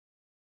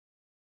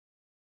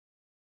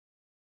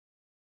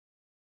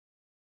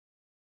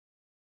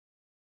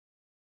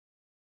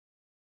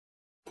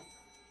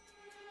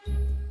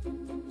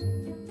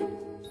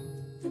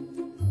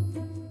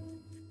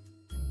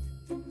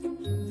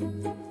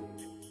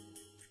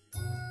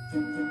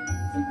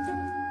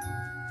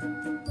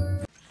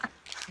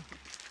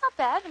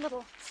a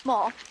little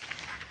small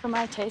for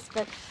my taste,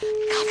 but...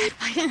 Oh,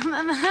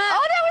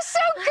 that was so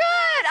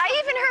good!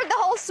 I even heard the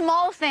whole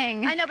small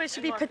thing. I know, but it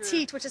should be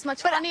petite, which is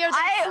much funnier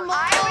than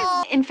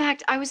small. In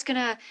fact, I was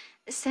gonna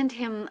send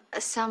him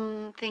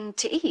something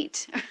to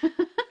eat.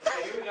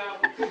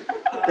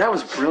 That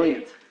was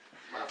brilliant.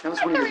 That was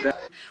one of your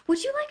best.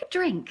 Would you like a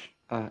drink?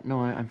 No,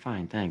 I'm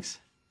fine, thanks.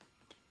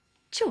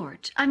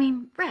 George,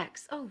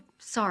 Rex. Oh,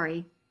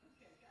 sorry.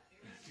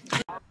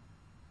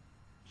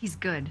 He's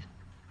good.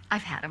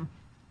 I've had him.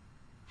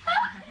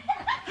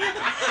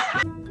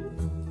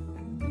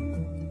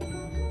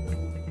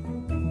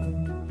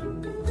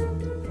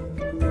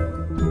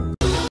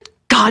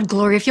 God,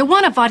 Gloria, if you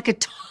want a vodka...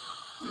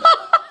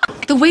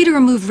 The way to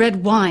remove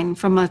red wine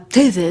from a...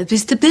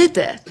 is to bid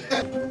it.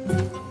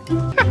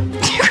 You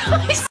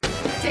guys...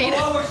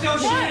 Oh, we're still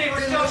shooting!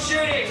 We're still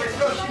shooting! We're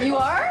still shooting! You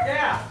are?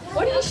 Yeah!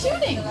 What are you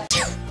shooting?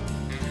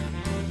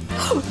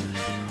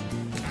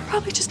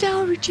 Probably just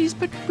allergies,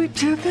 but we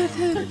took it.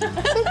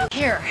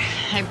 Here,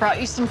 I brought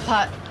you some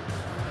pot.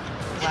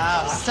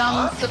 Wow,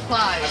 some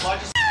supplies.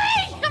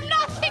 I'm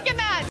not thinking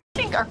that. I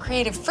think our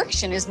creative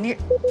friction is near.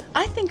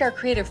 I think our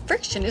creative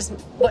friction is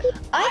what.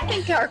 I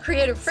think our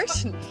creative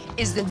friction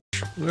is the.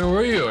 Where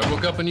were you? I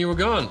woke up and you were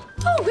gone.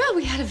 Oh well,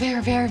 we had a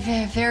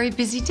very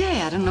busy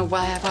day. I don't know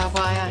why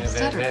I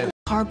stuttered. The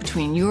car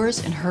between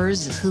yours and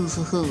hers is who.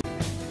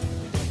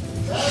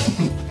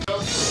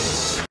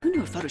 Who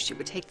knew a photo shoot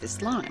would take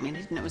this long? I mean, I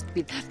didn't know it was to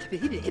be...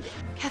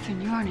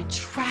 Catherine, you're an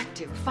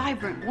attractive,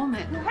 vibrant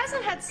woman. Who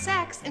hasn't had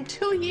sex in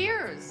 2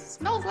 years?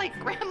 Smells like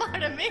grandma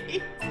to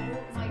me. Oh,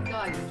 my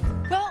God.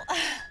 Well,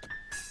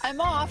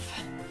 I'm off.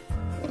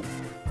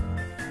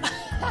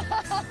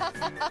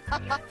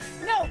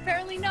 No,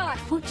 apparently not.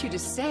 I want you to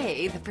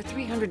say that for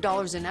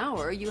 $300 an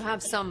hour, you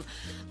have some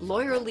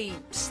lawyerly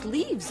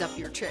sleeves up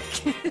your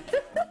trick.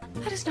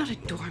 That is not a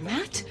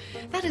doormat.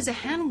 That is a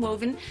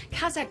hand-woven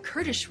Kazakh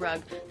Kurdish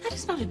rug. That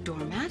is not a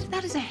doormat.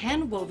 That is a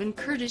hand-woven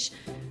Kurdish...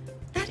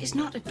 That is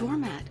not a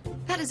doormat.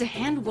 That is a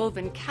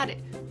hand-woven cat...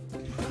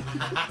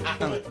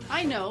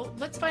 I know.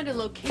 Let's find a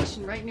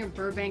location right near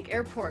Burbank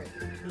Airport.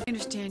 I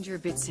understand you're a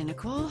bit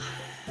cynical,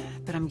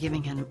 but I'm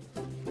giving him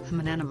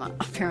an enema,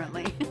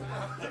 apparently.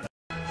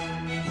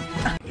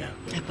 I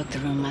booked the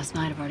room last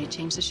night. I've already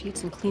changed the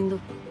sheets and cleaned the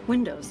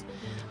windows.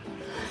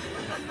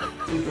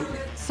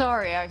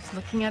 Sorry, I was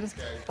looking at his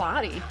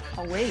body.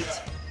 I'll wait.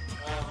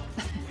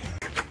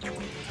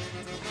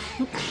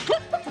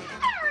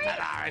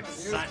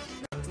 Son.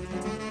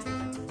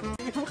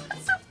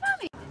 What's so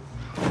funny?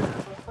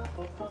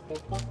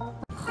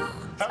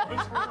 That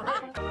was great.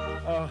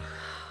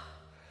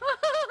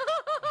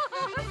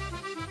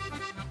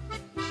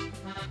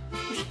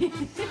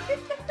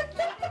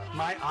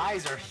 My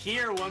eyes are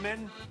here,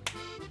 woman.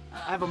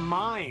 I have a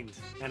mind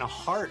and a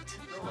heart.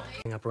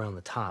 Up around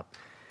the top,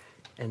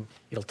 and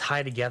it'll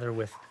tie together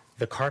with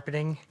the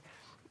carpeting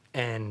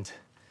and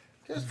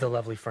the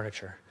lovely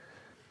furniture.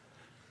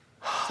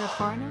 Is that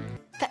far enough?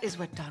 That is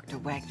what Dr.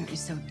 Wagner is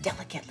so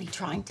delicately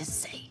trying to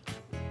say.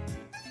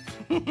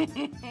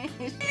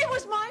 It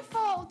was my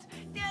fault.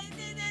 That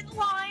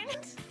line.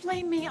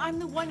 Blame me. I'm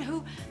the one.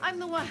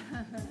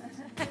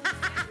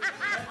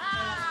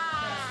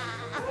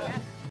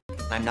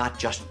 I'm not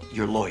just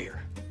your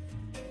lawyer.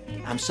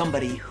 I'm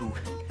somebody who...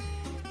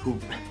 Oh,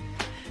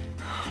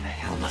 the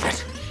hell with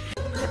it.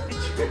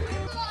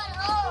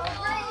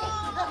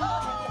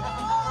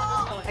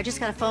 I just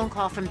got a phone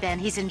call from Ben.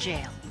 He's in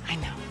jail. I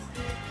know.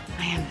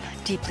 I am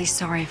deeply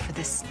sorry for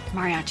this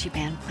mariachi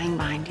band playing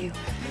behind you.